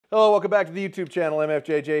Hello, welcome back to the YouTube channel.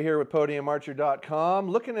 Mfjj here with podiumarcher.com,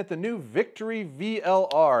 looking at the new Victory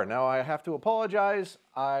VLR. Now I have to apologize.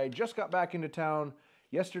 I just got back into town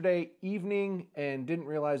yesterday evening and didn't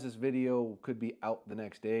realize this video could be out the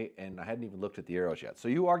next day, and I hadn't even looked at the arrows yet. So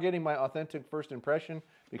you are getting my authentic first impression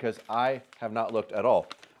because I have not looked at all.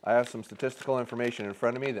 I have some statistical information in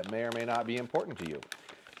front of me that may or may not be important to you.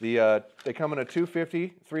 They come in a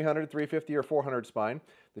 250, 300, 350, or 400 spine.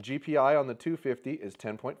 The GPI on the 250 is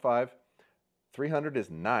 10.5, 300 is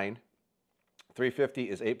 9, 350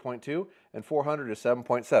 is 8.2, and 400 is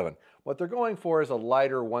 7.7. What they're going for is a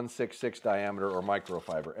lighter 1/66 diameter or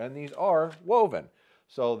microfiber, and these are woven.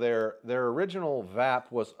 So their original VAP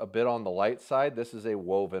was a bit on the light side. This is a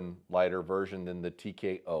woven lighter version than the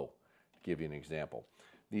TKO, to give you an example.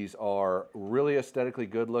 These are really aesthetically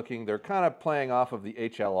good looking. They're kind of playing off of the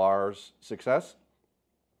HLR's success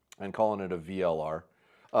and calling it a VLR.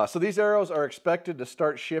 So these arrows are expected to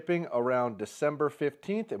start shipping around December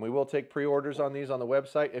 15th, and we will take pre-orders on these on the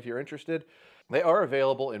website if you're interested. They are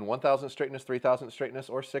available in 1,000 straightness, 3,000 straightness,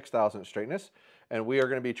 or 6,000 straightness, and we are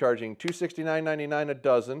going to be charging $269.99 a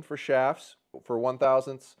dozen for shafts for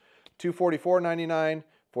 1,000s, $244.99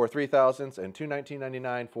 for 3,000s, and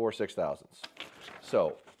 $219.99 for 6,000s.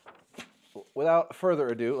 So, without further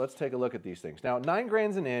ado, let's take a look at these things. Now, 9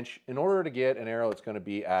 grains an inch, in order to get an arrow that's going to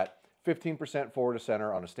be at 15% forward to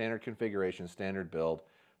center on a standard configuration, standard build.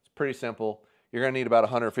 It's pretty simple. You're going to need about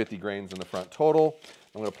 150 grains in the front total.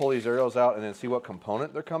 I'm going to pull these arrows out and then see what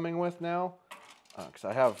component they're coming with now, because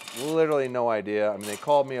I have literally no idea. I mean, they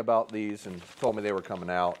called me about these and told me they were coming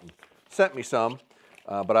out and sent me some,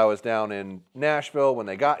 but I was down in Nashville when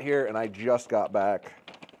they got here, and I just got back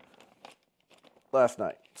last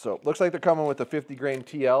night. So looks like they're coming with a 50 grain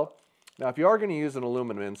TL. Now, if you are going to use an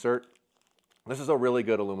aluminum insert, this is a really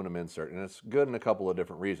good aluminum insert, and it's good in a couple of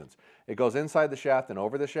different reasons. It goes inside the shaft and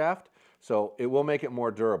over the shaft, so it will make it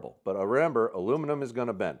more durable. But remember, aluminum is going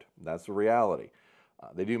to bend. That's the reality.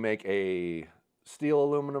 They do make a steel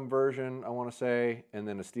aluminum version, I want to say, and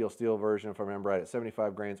then a steel version, if I remember right, at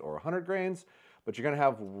 75 grains or 100 grains. But you're going to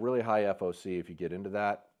have really high FOC if you get into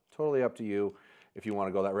that. Totally up to you if you want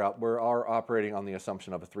to go that route. We are operating on the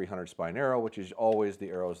assumption of a 300 spine arrow, which is always the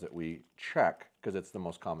arrows that we check because it's the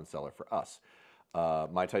most common seller for us.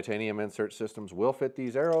 My titanium insert systems will fit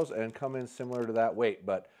these arrows and come in similar to that weight,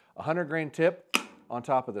 but a 100 grain tip on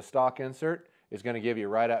top of the stock insert is going to give you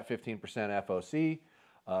right at 15% FOC.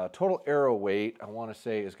 Total arrow weight, I want to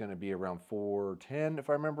say, is going to be around 410 if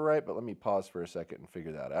I remember right, but let me pause for a second and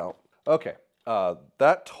figure that out. Okay.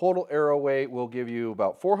 That total arrow weight will give you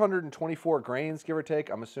about 424 grains, give or take.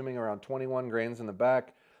 I'm assuming around 21 grains in the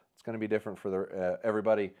back. It's going to be different for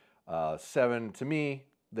everybody. 7, to me,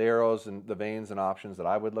 the arrows and the vanes and options that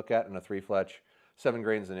I would look at in a 3-fletch, 7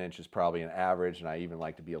 grains an inch is probably an average, and I even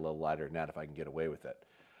like to be a little lighter than that if I can get away with it.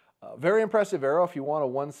 Very impressive arrow. If you want a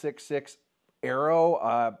 1/66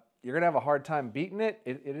 arrow, you're going to have a hard time beating it.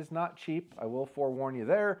 It is not cheap. I will forewarn you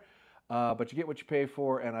there. But you get what you pay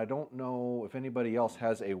for, and I don't know if anybody else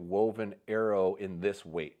has a woven arrow in this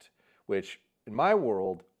weight, which in my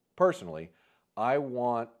world, personally, I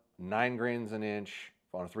want 9 grains an inch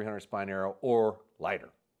on a 300 spine arrow or lighter,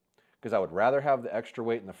 because I would rather have the extra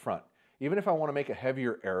weight in the front. Even if I want to make a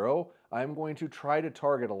heavier arrow, I'm going to try to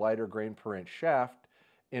target a lighter grain per inch shaft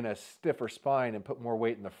in a stiffer spine and put more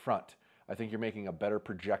weight in the front. I think you're making a better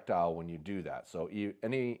projectile when you do that. So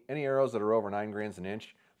any arrows that are over 9 grains an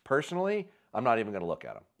inch, personally, I'm not even going to look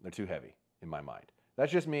at them. They're too heavy in my mind.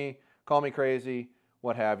 That's just me. Call me crazy,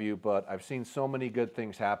 what have you, but I've seen so many good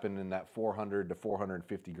things happen in that 400 to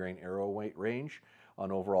 450 grain arrow weight range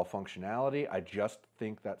on overall functionality. I just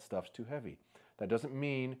think that stuff's too heavy. That doesn't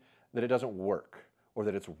mean that it doesn't work or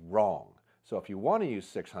that it's wrong. So if you want to use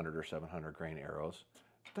 600 or 700 grain arrows,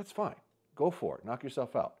 that's fine. Go for it. Knock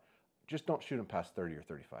yourself out. Just don't shoot them past 30 or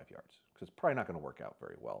 35 yards. Because it's probably not going to work out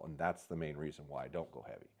very well, and that's the main reason why I don't go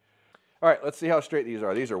heavy. All right, let's see how straight these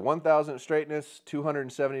are. These are 1,000 straightness,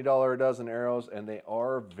 $270 a dozen arrows, and they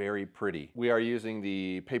are very pretty. We are using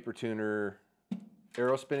the Paper Tuner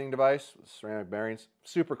arrow spinning device with ceramic bearings.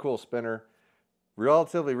 Super cool spinner.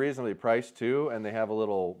 Relatively reasonably priced too, and they have a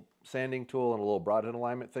little sanding tool and a little broadhead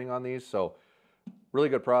alignment thing on these, so really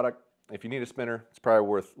good product. If you need a spinner, it's probably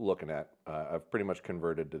worth looking at. I've pretty much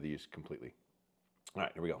converted to these completely. All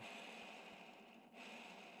right, here we go.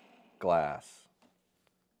 Glass.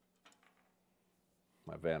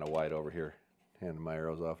 My Vanna White over here, handing my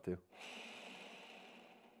arrows off to.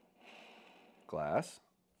 Glass.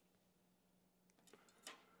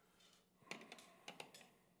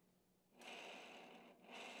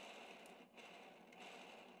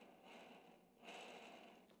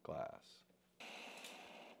 Glass.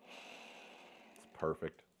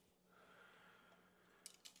 perfect.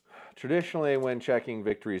 Traditionally, when checking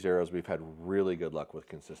Victory's arrows, we've had really good luck with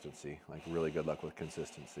consistency. Like, really good luck with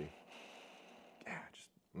consistency. Yeah, just,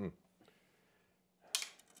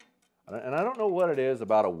 And I don't know what it is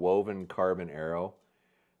about a woven carbon arrow,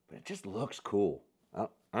 but it just looks cool. I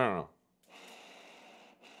don't know.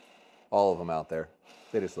 All of them out there,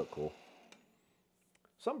 they just look cool.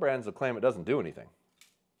 Some brands will claim it doesn't do anything.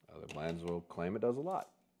 Other brands will claim it does a lot.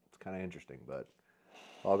 It's kind of interesting, but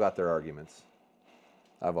all got their arguments.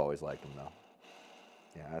 I've always liked them, though.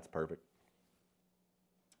 Yeah, that's perfect.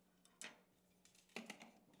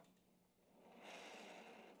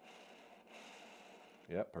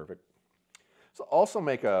 Yep, perfect. So also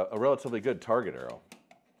make a relatively good target arrow.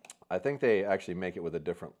 I think they actually make it with a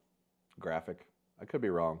different graphic. I could be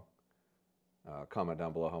wrong. Comment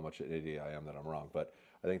down below how much an idiot I am that I'm wrong, but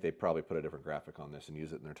I think they probably put a different graphic on this and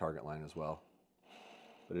use it in their target line as well.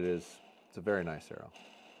 But it's a very nice arrow.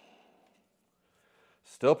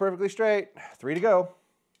 Still perfectly straight. 3 to go.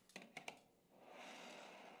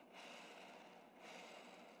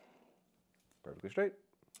 Perfectly straight.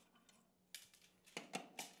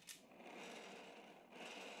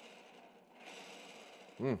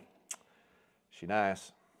 She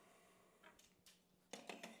nice.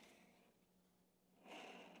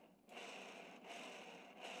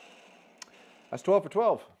 That's 12 for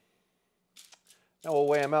 12. Now we'll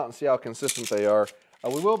weigh them out and see how consistent they are.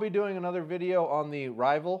 We will be doing another video on the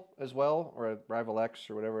Rival as well, or Rival X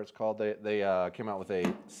or whatever it's called. They came out with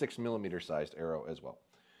a 6mm sized arrow as well.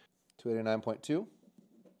 289.2.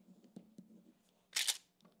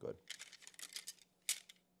 Good.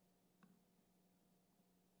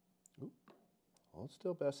 Ooh. Hold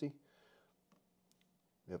still, Bessie.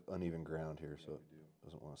 We have uneven ground here, so it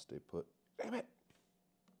doesn't want to stay put. Damn it!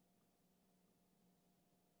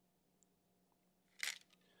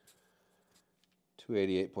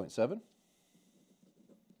 .288.7.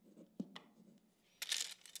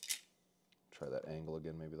 Try that angle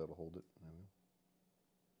again, maybe that'll hold it.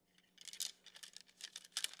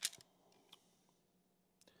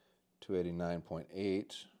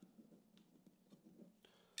 289.8.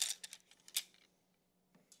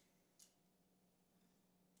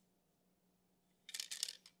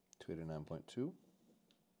 .289.2.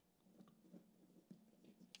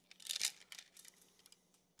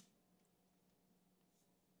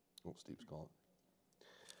 Oh, Steve's calling.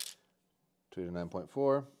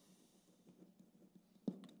 289.4.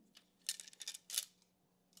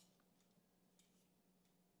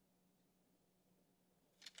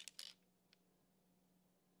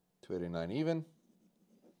 .289 even.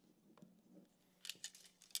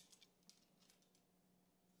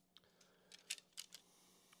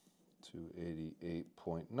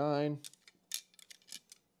 288.9.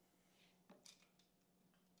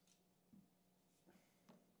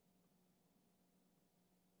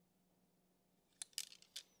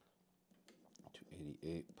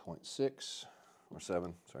 .6 or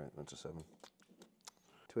 7. Sorry, that's a 7.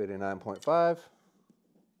 289.5.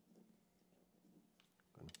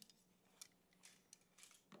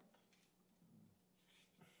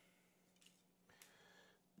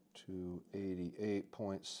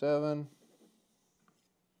 288.7.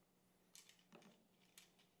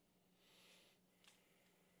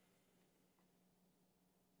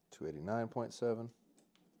 289.7.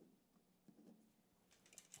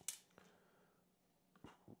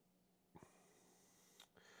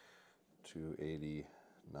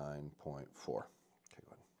 289.4. Okay, go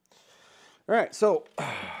ahead. All right, so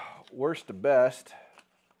worst to best,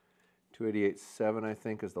 288.7 I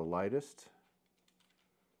think is the lightest.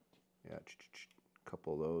 Yeah, a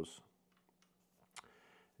couple of those.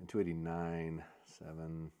 And 289.7,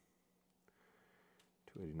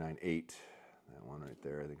 289.8, that one right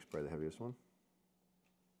there I think is probably the heaviest one.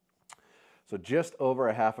 So just over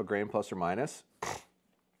a half a grain plus or minus.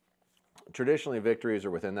 Traditionally, Victories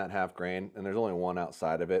are within that half grain, and there's only one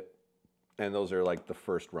outside of it, and those are like the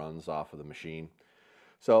first runs off of the machine.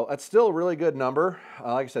 So that's still a really good number.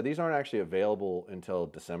 Like I said, these aren't actually available until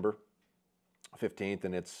December 15th,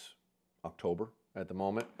 and it's October at the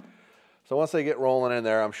moment. So once they get rolling in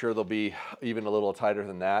there, I'm sure they'll be even a little tighter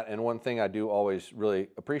than that. And one thing I do always really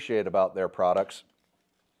appreciate about their products,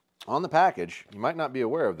 on the package, you might not be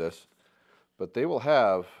aware of this, but they will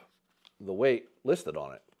have the weight listed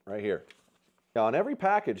on it right here. Now on every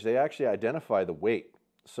package, they actually identify the weight.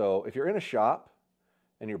 So if you're in a shop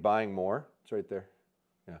and you're buying more, it's right there.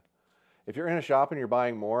 Yeah. If you're in a shop and you're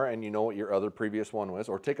buying more and you know what your other previous one was,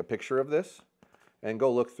 or take a picture of this and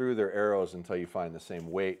go look through their arrows until you find the same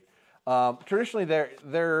weight. Traditionally,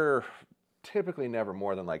 they're typically never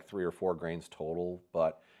more than like 3 or 4 grains total,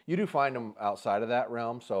 but You do find them outside of that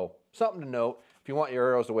realm, so something to note. If you want your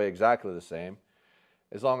arrows to weigh exactly the same,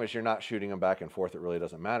 as long as you're not shooting them back and forth, it really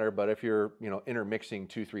doesn't matter. But if you're, intermixing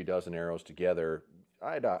 2-3 dozen arrows together,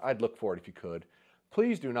 I'd look for it if you could.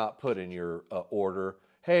 Please do not put in your order,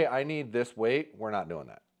 hey, I need this weight. We're not doing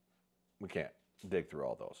that. We can't dig through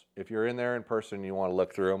all those. If you're in there in person and you want to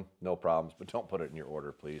look through them, no problems, but don't put it in your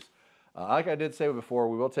order, please. Like I did say before,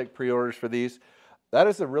 we will take pre-orders for these. That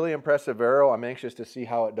is a really impressive arrow. I'm anxious to see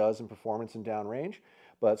how it does in performance and downrange,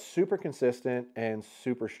 but super consistent and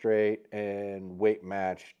super straight and weight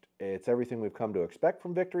matched. It's everything we've come to expect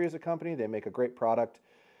from Victory as a company. They make a great product.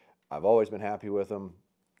 I've always been happy with them.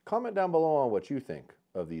 Comment down below on what you think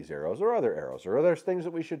of these arrows or other arrows, or there's things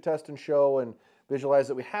that we should test and show and visualize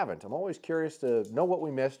that we haven't. I'm always curious to know what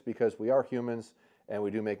we missed, because we are humans and we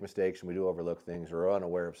do make mistakes and we do overlook things or are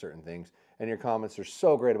unaware of certain things. And your comments are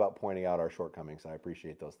so great about pointing out our shortcomings. I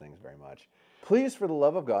appreciate those things very much. Please, for the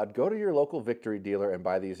love of God, go to your local Victory dealer and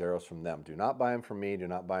buy these arrows from them. Do not buy them from me. Do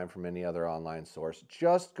not buy them from any other online source.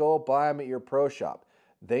 Just go buy them at your pro shop.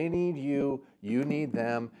 They need you. You need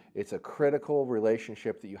them. It's a critical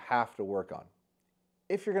relationship that you have to work on.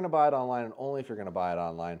 If you're going to buy it online, and only if you're going to buy it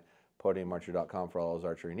online, podiumarcher.com for all those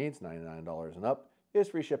archery needs, $99 and up, is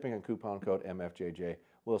free shipping, and coupon code MFJJ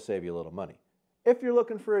will save you a little money. If you're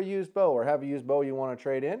looking for a used bow or have a used bow you want to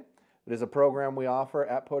trade in, it is a program we offer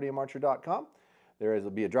at podiumarcher.com. There'll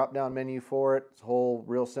be a drop-down menu for it. It's a whole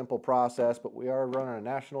real simple process, but we are running a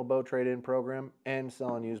national bow trade-in program and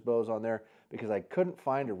selling used bows on there because I couldn't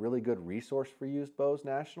find a really good resource for used bows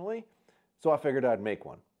nationally, so I figured I'd make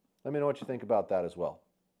one. Let me know what you think about that as well.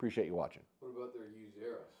 Appreciate you watching. What about their used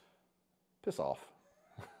arrows? Piss off.